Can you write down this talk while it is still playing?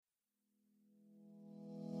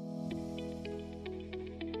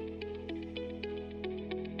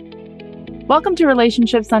Welcome to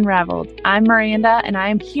Relationships Unraveled. I'm Miranda, and I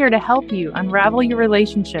am here to help you unravel your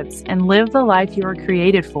relationships and live the life you were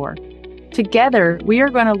created for. Together, we are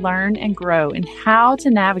going to learn and grow in how to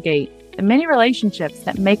navigate the many relationships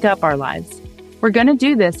that make up our lives. We're going to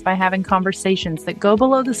do this by having conversations that go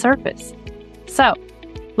below the surface. So,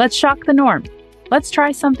 let's shock the norm. Let's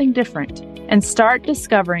try something different and start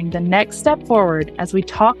discovering the next step forward as we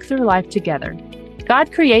talk through life together.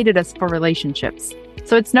 God created us for relationships,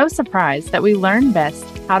 so it's no surprise that we learn best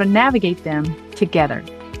how to navigate them together.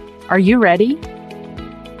 Are you ready?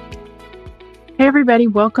 Hey everybody,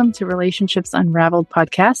 welcome to Relationships Unraveled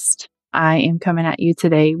podcast. I am coming at you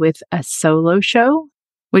today with a solo show,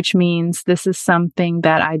 which means this is something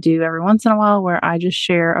that I do every once in a while where I just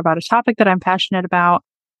share about a topic that I'm passionate about.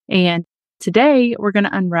 And today we're going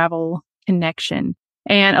to unravel connection.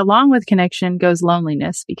 And along with connection goes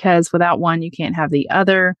loneliness, because without one, you can't have the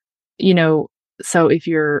other. So if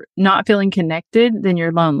you're not feeling connected, then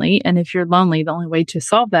you're lonely. And if you're lonely, the only way to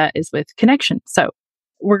solve that is with connection. So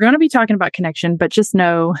we're going to be talking about connection, but just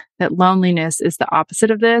know that loneliness is the opposite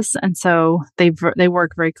of this. And so they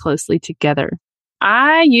work very closely together.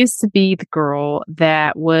 I used to be the girl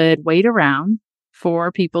that would wait around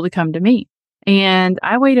for people to come to me. And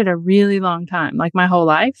I waited a really long time, like my whole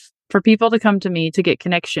life, for people to come to me to get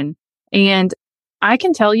connection. And I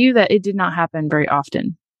can tell you that it did not happen very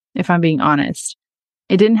often, if I'm being honest.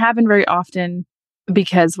 It didn't happen very often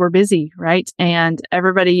because we're busy, right? And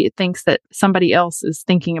everybody thinks that somebody else is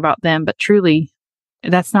thinking about them, but truly,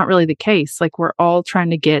 that's not really the case. Like, we're all trying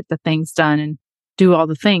to get the things done and do all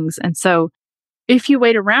the things. And so if you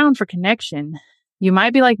wait around for connection, you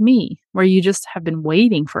might be like me, where you just have been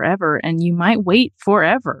waiting forever, and you might wait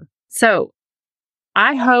forever. So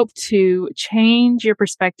I hope to change your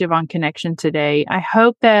perspective on connection today. I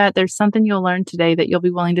hope that there's something you'll learn today that you'll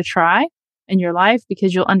be willing to try in your life,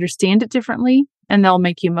 because you'll understand it differently, and they'll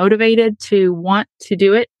make you motivated to want to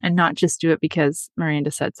do it and not just do it because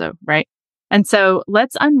Miranda said so, right? And so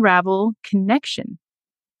let's unravel connection.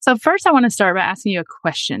 So first, I want to start by asking you a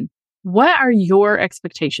question. What are your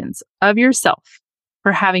expectations of yourself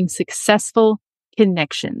for having successful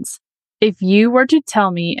connections? If you were to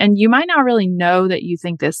tell me, and you might not really know that you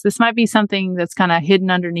think this might be something that's kind of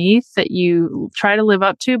hidden underneath that you try to live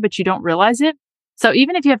up to, but you don't realize it. So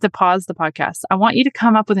even if you have to pause the podcast, I want you to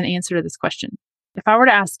come up with an answer to this question. If I were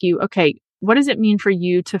to ask you, okay, what does it mean for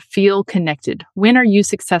you to feel connected? When are you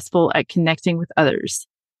successful at connecting with others?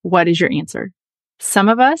 What is your answer? Some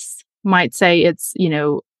of us might say it's,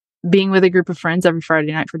 being with a group of friends every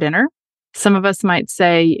Friday night for dinner. Some of us might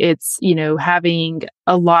say it's, having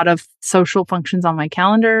a lot of social functions on my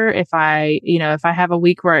calendar. If I have a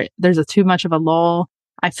week where there's too much of a lull,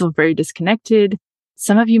 I feel very disconnected.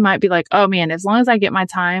 Some of you might be like, oh man, as long as I get my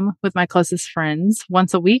time with my closest friends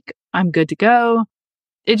once a week, I'm good to go.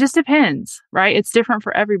 It just depends, right? It's different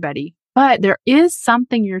for everybody. But there is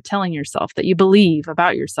something you're telling yourself that you believe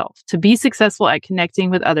about yourself. To be successful at connecting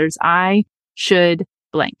with others, I should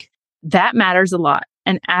blank. That matters a lot.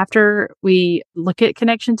 And after we look at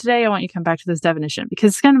connection today, I want you to come back to this definition,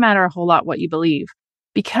 because it's going to matter a whole lot what you believe.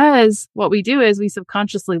 Because what we do is we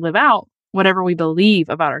subconsciously live out whatever we believe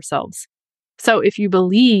about ourselves. So if you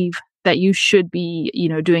believe that you should be,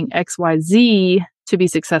 doing X, Y, Z to be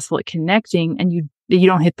successful at connecting, and you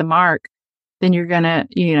don't hit the mark, then you're going to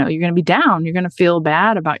be down. You're going to feel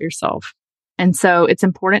bad about yourself. And so it's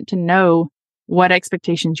important to know what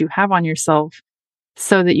expectations you have on yourself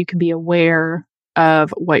so that you can be aware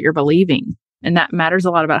of what you're believing. And that matters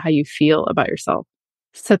a lot about how you feel about yourself.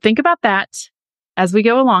 So think about that as we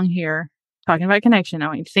go along here, talking about connection. I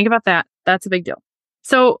want you to think about that. That's a big deal.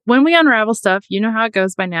 So when we unravel stuff, you know how it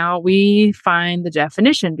goes by now. We find the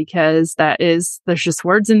definition, because there's just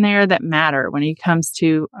words in there that matter when it comes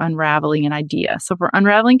to unraveling an idea. So for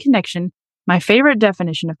unraveling connection, my favorite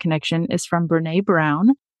definition of connection is from Brene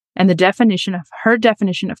Brown. And her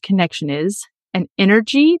definition of connection is an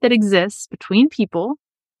energy that exists between people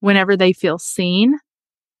whenever they feel seen,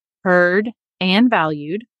 heard, and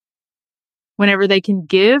valued, whenever they can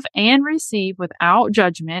give and receive without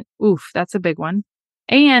judgment. Oof, that's a big one.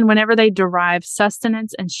 And whenever they derive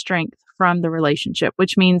sustenance and strength from the relationship,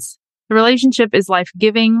 which means the relationship is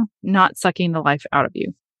life-giving, not sucking the life out of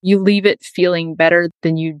you. You leave it feeling better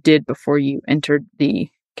than you did before you entered the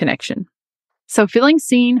connection. So feeling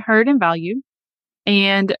seen, heard, and valued,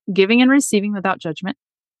 and giving and receiving without judgment,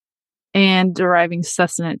 and deriving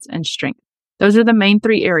sustenance and strength. Those are the main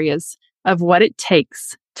three areas of what it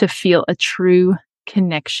takes to feel a true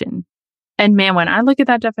connection. And man, when I look at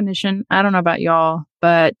that definition, I don't know about y'all,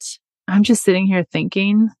 but I'm just sitting here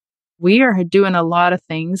thinking, we are doing a lot of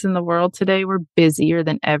things in the world today. We're busier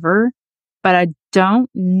than ever. but I don't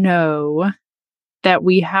know that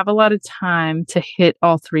we have a lot of time to hit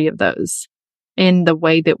all three of those in the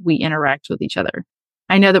way that we interact with each other.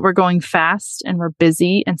 I know that we're going fast and we're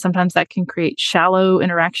busy, and sometimes that can create shallow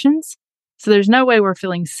interactions. So there's no way we're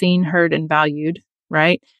feeling seen, heard, and valued,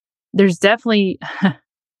 right? There's definitely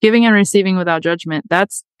giving and receiving without judgment.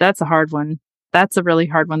 That's a hard one. That's a really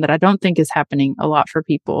hard one that I don't think is happening a lot for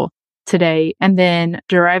people today. And then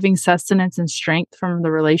deriving sustenance and strength from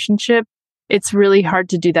the relationship. It's really hard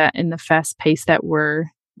to do that in the fast pace that we're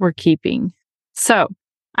keeping. So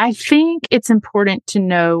I think it's important to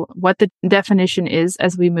know what the definition is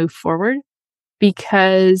as we move forward,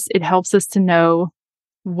 because it helps us to know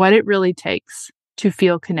what it really takes to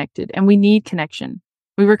feel connected. And we need connection.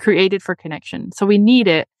 We were created for connection. So we need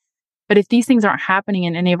it. But if these things aren't happening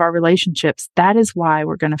in any of our relationships, that is why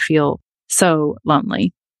we're going to feel so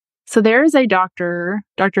lonely. So there is a doctor,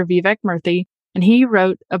 Dr. Vivek Murthy, and he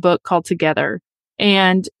wrote a book called Together.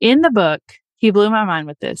 And in the book, he blew my mind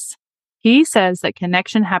with this. He says that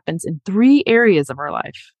connection happens in 3 areas of our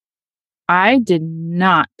life. I did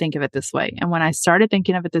not think of it this way. And when I started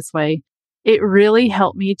thinking of it this way, it really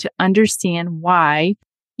helped me to understand why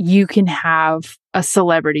you can have a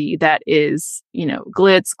celebrity that is,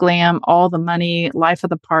 glitz, glam, all the money, life of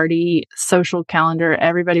the party, social calendar.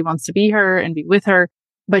 Everybody wants to be her and be with her,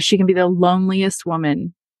 but she can be the loneliest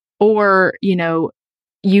woman. Or,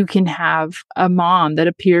 you can have a mom that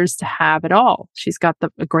appears to have it all. She's got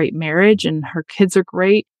a great marriage and her kids are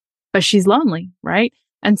great, but she's lonely, right?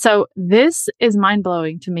 And so this is mind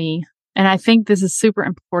blowing to me. And I think this is super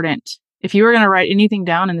important. If you were going to write anything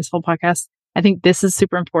down in this whole podcast, I think this is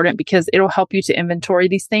super important because it'll help you to inventory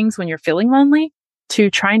these things when you're feeling lonely,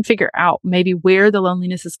 to try and figure out maybe where the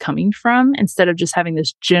loneliness is coming from instead of just having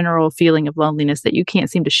this general feeling of loneliness that you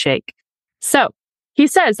can't seem to shake. So he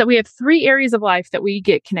says that we have 3 areas of life that we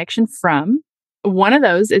get connection from. One of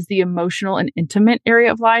those is the emotional and intimate area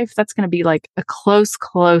of life. That's going to be like a close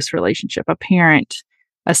relationship, a parent,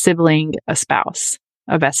 a sibling, a spouse,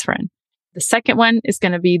 a best friend. The second one is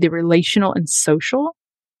going to be the relational and social.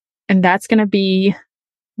 And that's going to be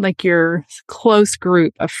like your close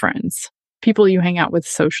group of friends, people you hang out with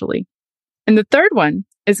socially. And the third one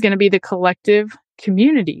is going to be the collective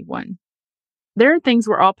community one. There are things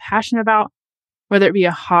we're all passionate about, whether it be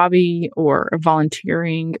a hobby or a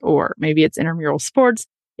volunteering, or maybe it's intramural sports,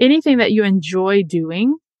 anything that you enjoy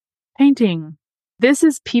doing, painting. This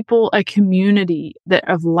is people, a community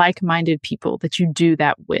of like-minded people that you do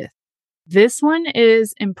that with. This one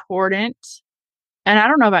is important. And I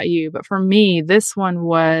don't know about you, but for me, this one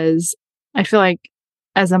was, I feel like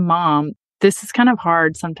as a mom, this is kind of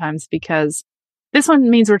hard sometimes because this one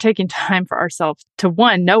means we're taking time for ourselves to,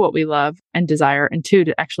 1, know what we love and desire, and 2,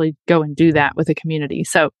 to actually go and do that with a community.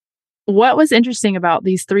 So what was interesting about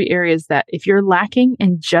these 3 areas, that if you're lacking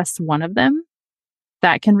in just one of them,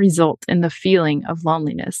 that can result in the feeling of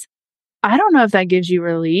loneliness. I don't know if that gives you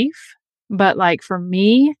relief, but like for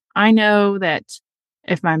me, I know that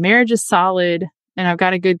if my marriage is solid and I've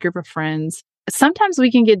got a good group of friends, sometimes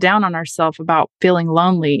we can get down on ourselves about feeling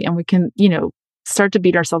lonely, and we can, start to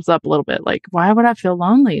beat ourselves up a little bit. Like, why would I feel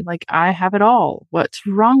lonely? Like, I have it all. What's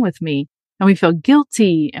wrong with me? And we feel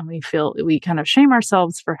guilty, and we kind of shame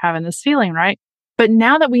ourselves for having this feeling, right? But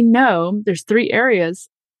now that we know there's 3 areas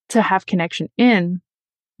to have connection in,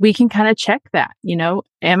 we can kind of check that,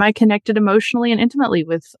 am I connected emotionally and intimately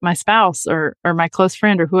with my spouse or my close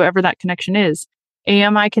friend or whoever that connection is?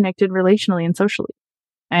 Am I connected relationally and socially?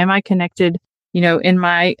 Am I connected, in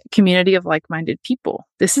my community of like-minded people?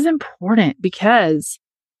 This is important because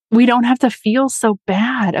we don't have to feel so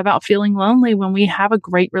bad about feeling lonely when we have a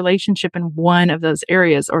great relationship in one of those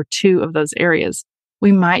areas or 2 of those areas.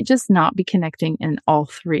 We might just not be connecting in all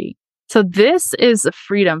 3. So this is a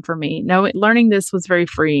freedom for me. Learning this was very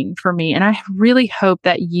freeing for me. And I really hope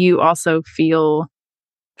that you also feel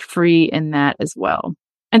free in that as well.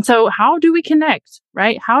 And so how do we connect,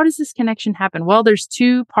 right? How does this connection happen? Well, there's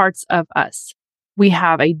 2 parts of us. We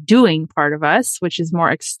have a doing part of us, which is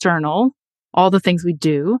more external, all the things we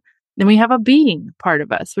do. Then we have a being part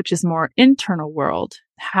of us, which is more internal world,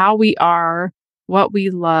 how we are, what we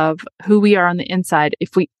love, who we are on the inside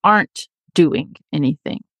if we aren't doing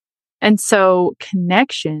anything. And so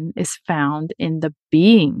connection is found in the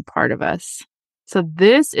being part of us. So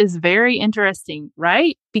this is very interesting,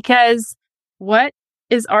 right? Because what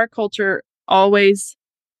is our culture always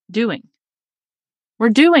doing? We're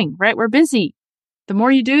doing, right? We're busy. The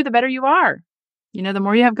more you do, the better you are. The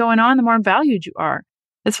more you have going on, the more valued you are.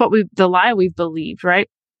 That's the lie we've believed, right?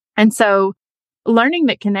 And so learning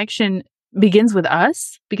that connection begins with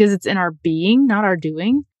us because it's in our being, not our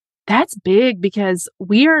doing. That's big because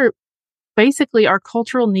we are basically our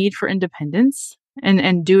cultural need for independence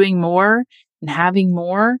and doing more and having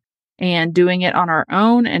more and doing it on our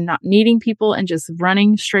own and not needing people and just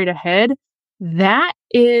running straight ahead. That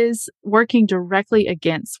is working directly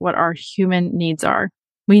against what our human needs are.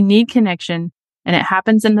 We need connection, and it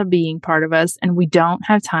happens in the being part of us. And we don't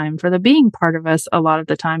have time for the being part of us a lot of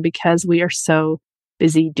the time because we are so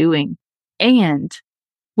busy doing. And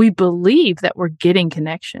we believe that we're getting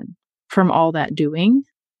connection from all that doing,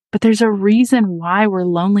 but there's a reason why we're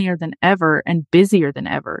lonelier than ever and busier than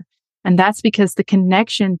ever. And that's because the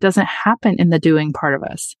connection doesn't happen in the doing part of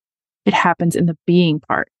us. It happens in the being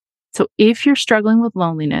part. So if you're struggling with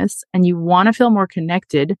loneliness and you want to feel more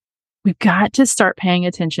connected, we've got to start paying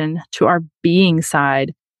attention to our being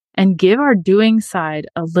side and give our doing side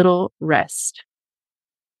a little rest.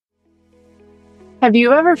 Have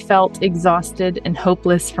you ever felt exhausted and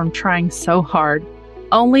hopeless from trying so hard,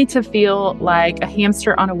 only to feel like a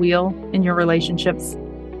hamster on a wheel in your relationships?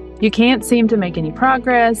 You can't seem to make any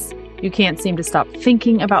progress. You can't seem to stop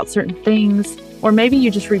thinking about certain things, or maybe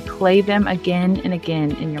you just replay them again and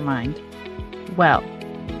again in your mind. Well,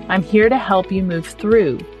 I'm here to help you move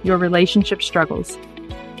through your relationship struggles.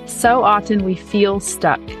 So often we feel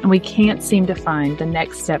stuck and we can't seem to find the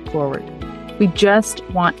next step forward. We just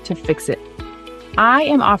want to fix it. I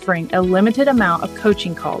am offering a limited amount of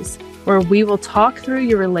coaching calls where we will talk through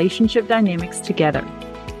your relationship dynamics together.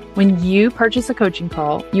 When you purchase a coaching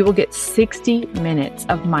call, you will get 60 minutes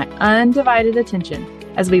of my undivided attention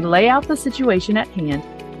as we lay out the situation at hand,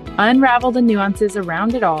 unravel the nuances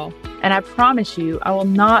around it all, and I promise you, I will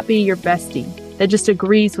not be your bestie that just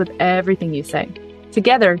agrees with everything you say.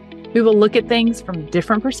 Together, we will look at things from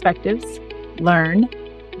different perspectives, learn,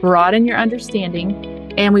 broaden your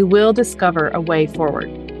understanding, and we will discover a way forward.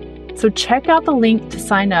 So check out the link to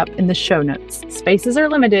sign up in the show notes. Spaces are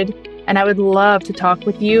limited, and I would love to talk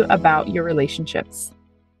with you about your relationships.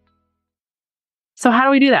 So how do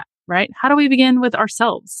we do that, right? How do we begin with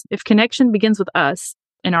ourselves? If connection begins with us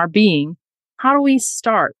and our being, how do we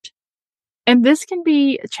start? And this can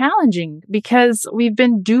be challenging because we've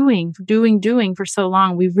been doing for so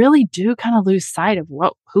long. We really do kind of lose sight of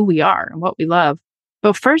who we are and what we love.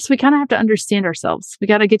 But first, we kind of have to understand ourselves. We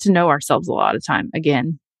got to get to know ourselves a lot of time.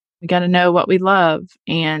 Again, we got to know what we love.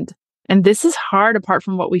 And this is hard apart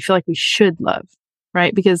from what we feel like we should love,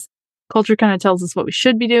 right? Because culture kind of tells us what we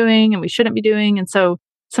should be doing and we shouldn't be doing. And so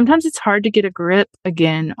sometimes it's hard to get a grip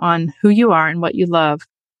again on who you are and what you love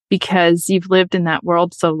because you've lived in that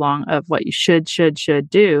world so long of what you should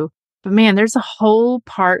do. But man, there's a whole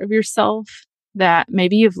part of yourself that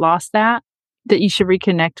maybe you've lost that you should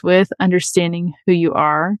reconnect with, understanding who you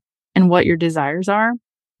are and what your desires are.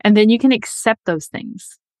 And then you can accept those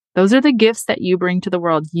things. Those are the gifts that you bring to the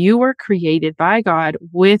world. You were created by God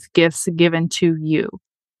with gifts given to you.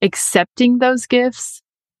 Accepting those gifts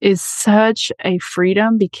is such a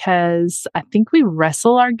freedom because I think we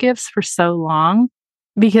wrestle our gifts for so long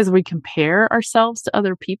because we compare ourselves to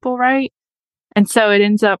other people, right? And so it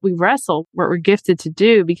ends up, we wrestle what we're gifted to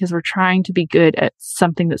do because we're trying to be good at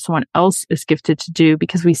something that someone else is gifted to do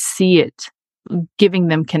because we see it giving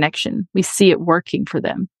them connection. We see it working for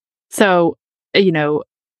them. So,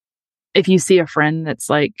 if you see a friend that's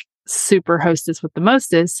like super hostess with the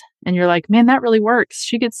mostest and you're like, man, that really works.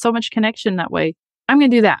 She gets so much connection that way. I'm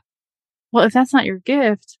going to do that. Well, if that's not your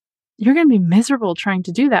gift, you're going to be miserable trying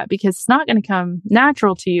to do that because it's not going to come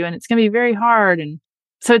natural to you and it's going to be very hard. And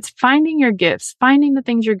so it's finding your gifts, finding the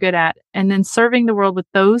things you're good at, and then serving the world with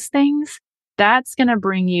those things. That's going to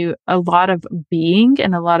bring you a lot of being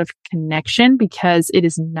and a lot of connection because it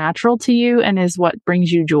is natural to you and is what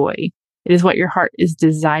brings you joy. It is what your heart is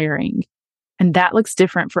desiring. And that looks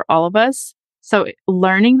different for all of us. So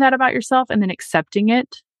learning that about yourself and then accepting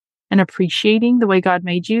it and appreciating the way God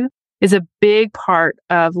made you is a big part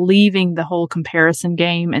of leaving the whole comparison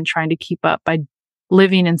game and trying to keep up by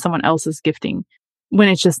living in someone else's gifting when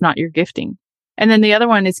it's just not your gifting. And then the other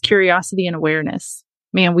one is curiosity and awareness.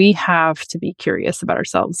 Man, we have to be curious about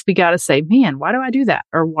ourselves. We got to say, man, why do I do that?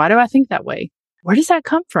 Or why do I think that way? Where does that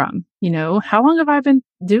come from? How long have I been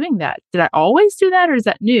doing that? Did I always do that or is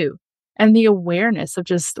that new? And the awareness of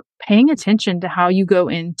just paying attention to how you go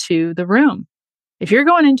into the room. If you're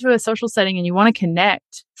going into a social setting and you want to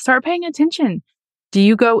connect, start paying attention. Do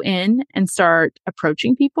you go in and start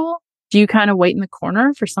approaching people? Do you kind of wait in the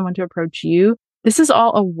corner for someone to approach you? This is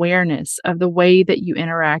all awareness of the way that you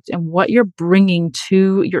interact and what you're bringing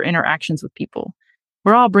to your interactions with people.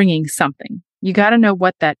 We're all bringing something. You got to know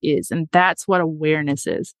what that is. And that's what awareness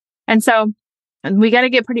is. And so we got to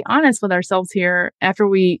get pretty honest with ourselves here after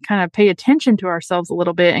we kind of pay attention to ourselves a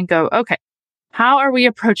little bit and go, okay, how are we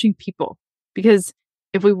approaching people? Because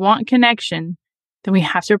if we want connection, then we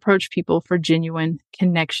have to approach people for genuine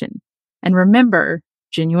connection. And remember,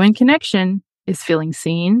 genuine connection is feeling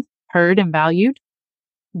seen, heard, and valued,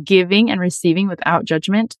 giving and receiving without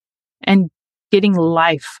judgment, and getting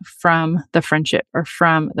life from the friendship or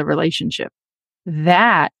from the relationship.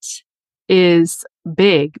 That is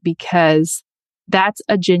big because that's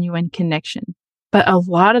a genuine connection. But a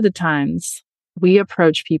lot of the times we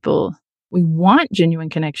approach people, we want genuine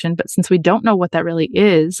connection, but since we don't know what that really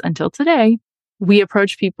is until today, we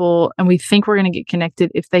approach people and we think we're going to get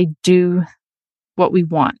connected if they do what we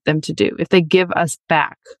want them to do, if they give us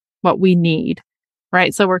back what we need,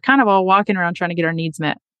 right? So we're kind of all walking around trying to get our needs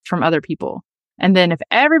met from other people. And then if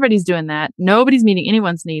everybody's doing that, nobody's meeting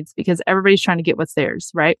anyone's needs because everybody's trying to get what's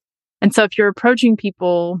theirs, right? And so if you're approaching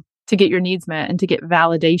people to get your needs met and to get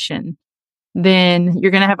validation, then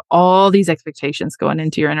you're going to have all these expectations going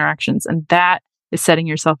into your interactions. And that is setting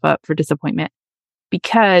yourself up for disappointment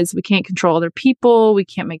because we can't control other people. We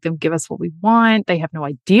can't make them give us what we want. They have no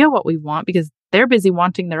idea what we want because they're busy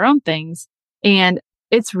wanting their own things. And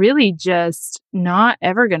it's really just not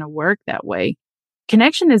ever going to work that way.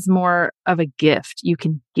 Connection is more of a gift you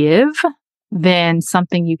can give than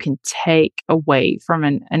something you can take away from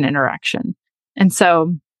an interaction. And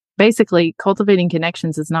so basically, cultivating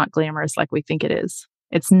connections is not glamorous like we think it is.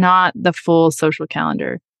 It's not the full social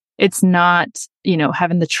calendar. It's not,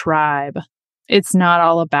 having the tribe. It's not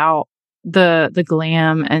all about the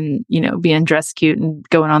glam and, being dressed cute and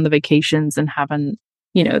going on the vacations and having,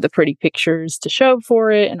 the pretty pictures to show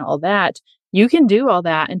for it and all that. You can do all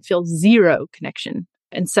that and feel zero connection.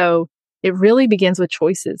 And so it really begins with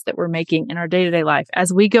choices that we're making in our day-to-day life.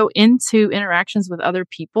 As we go into interactions with other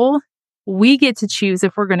people, we get to choose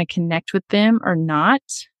if we're going to connect with them or not.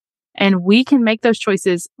 And we can make those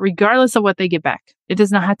choices regardless of what they get back. It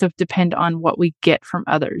does not have to depend on what we get from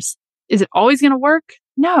others. Is it always going to work?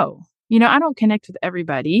 No. I don't connect with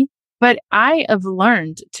everybody, but I have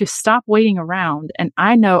learned to stop waiting around. And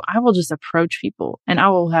I know I will just approach people and I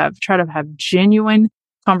will try to have genuine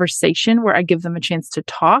conversation where I give them a chance to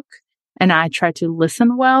talk and I try to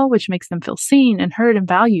listen well, which makes them feel seen and heard and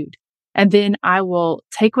valued. And then I will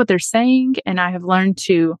take what they're saying and I have learned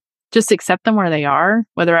to just accept them where they are,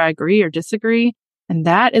 whether I agree or disagree. And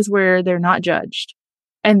that is where they're not judged.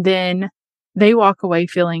 And then they walk away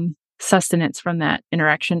feeling sustenance from that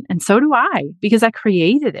interaction. And so do I, because I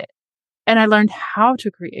created it and I learned how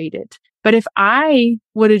to create it. But if I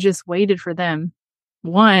would have just waited for them,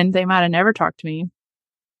 one, they might have never talked to me.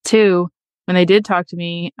 Two, when they did talk to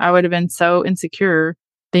me, I would have been so insecure,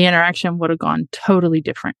 the interaction would have gone totally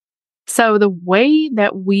different. So the way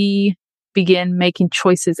that we begin making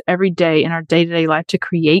choices every day in our day-to-day life to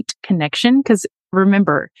create connection, because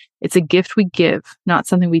remember, it's a gift we give, not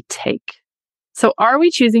something we take. So are we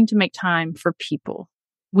choosing to make time for people?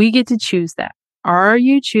 We get to choose that. Are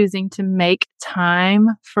you choosing to make time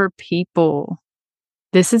for people?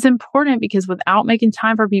 This is important because without making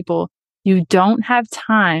time for people, you don't have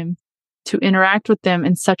time to interact with them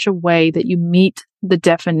in such a way that you meet the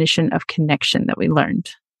definition of connection that we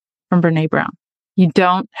learned from Brene Brown. You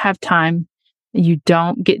don't have time. You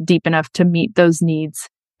don't get deep enough to meet those needs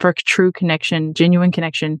for true connection, genuine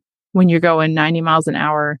connection, when you're going 90 miles an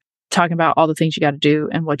hour, talking about all the things you got to do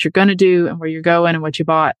and what you're going to do and where you're going and what you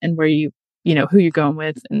bought and where who you're going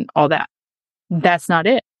with and all that. That's not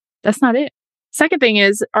it. That's not it. Second thing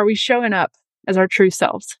is, are we showing up as our true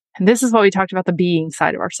selves? And this is what we talked about, the being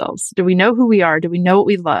side of ourselves. Do we know who we are? Do we know what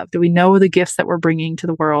we love? Do we know the gifts that we're bringing to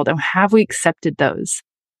the world? And have we accepted those?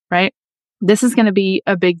 Right? This is going to be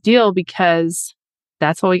a big deal because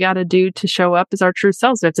that's what we got to do to show up as our true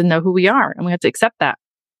selves. We have to know who we are and we have to accept that.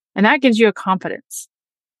 And that gives you a confidence.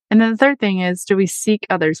 And then the third thing is, do we seek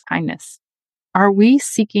others' kindness? Are we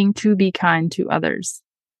seeking to be kind to others?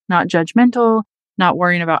 Not judgmental, not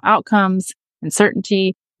worrying about outcomes and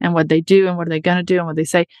certainty and what they do and what are they going to do and what they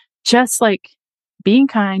say. Just like being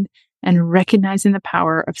kind and recognizing the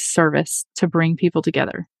power of service to bring people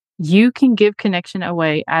together. You can give connection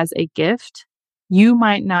away as a gift. You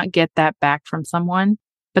might not get that back from someone,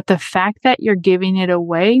 but the fact that you're giving it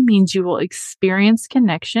away means you will experience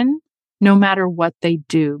connection no matter what they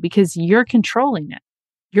do because you're controlling it.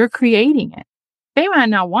 You're creating it. They might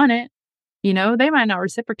not want it. They might not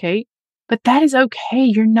reciprocate, but that is okay.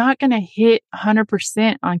 You're not going to hit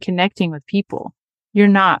 100% on connecting with people. You're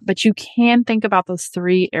not, but you can think about those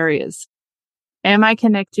three areas. Am I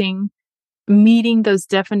connecting, meeting those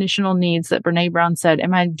definitional needs that Brene Brown said?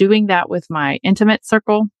 Am I doing that with my intimate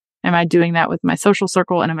circle? Am I doing that with my social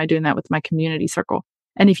circle? And am I doing that with my community circle?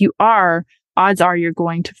 And if you are, odds are you're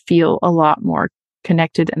going to feel a lot more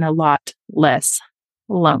connected and a lot less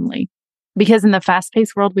lonely. Because in the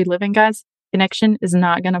fast-paced world we live in, guys, connection is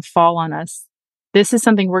not going to fall on us. This is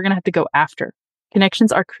something we're going to have to go after.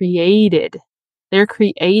 Connections are created. They're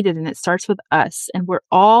created, and it starts with us. And we're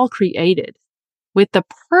all created with the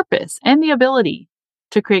purpose and the ability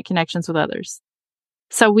to create connections with others.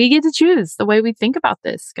 So we get to choose the way we think about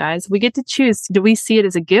this, guys. We get to choose. Do we see it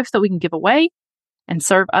as a gift that we can give away and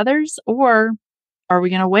serve others? Or are we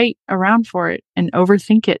going to wait around for it and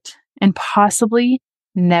overthink it and possibly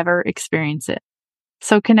never experience it?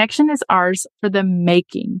 So connection is ours for the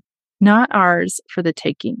making, not ours for the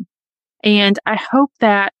taking. And I hope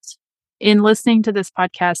that in listening to this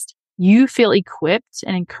podcast, you feel equipped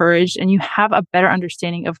and encouraged, and you have a better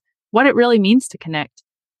understanding of what it really means to connect.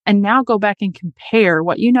 And now go back and compare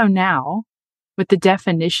what you know now with the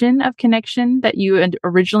definition of connection that you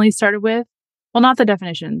originally started with. Well, not the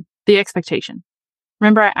definition, the expectation.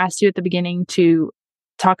 Remember, I asked you at the beginning to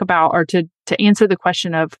talk about or to answer the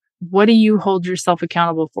question of what do you hold yourself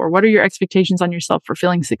accountable for? What are your expectations on yourself for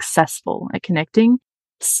feeling successful at connecting?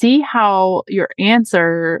 See how your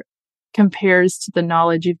answer compares to the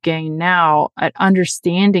knowledge you've gained now at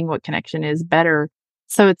understanding what connection is better.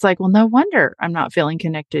 So it's like, well, no wonder I'm not feeling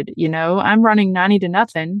connected. I'm running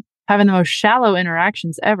 90-0, having the most shallow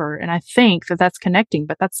interactions ever. And I think that that's connecting,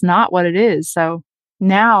 but that's not what it is. So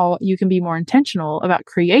now you can be more intentional about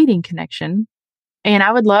creating connection. And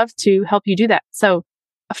I would love to help you do that. So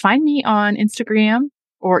find me on Instagram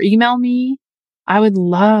or email me. I would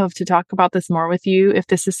love to talk about this more with you. If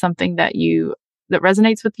this is something that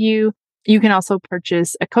resonates with you, you can also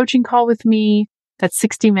purchase a coaching call with me. That's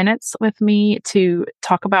 60 minutes with me to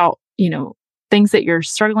talk about, things that you're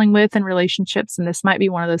struggling with in relationships. And this might be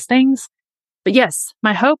one of those things. But yes,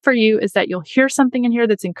 my hope for you is that you'll hear something in here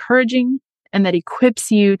that's encouraging and that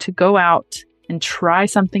equips you to go out and try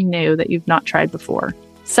something new that you've not tried before.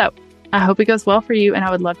 So I hope it goes well for you, and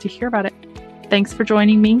I would love to hear about it. Thanks for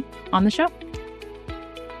joining me on the show.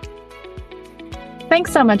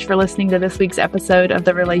 Thanks so much for listening to this week's episode of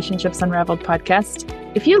the Relationships Unraveled podcast.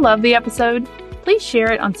 If you love the episode, please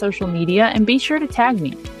share it on social media and be sure to tag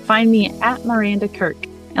me. Find me at Miranda Kirk,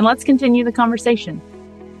 and let's continue the conversation.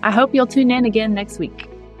 I hope you'll tune in again next week.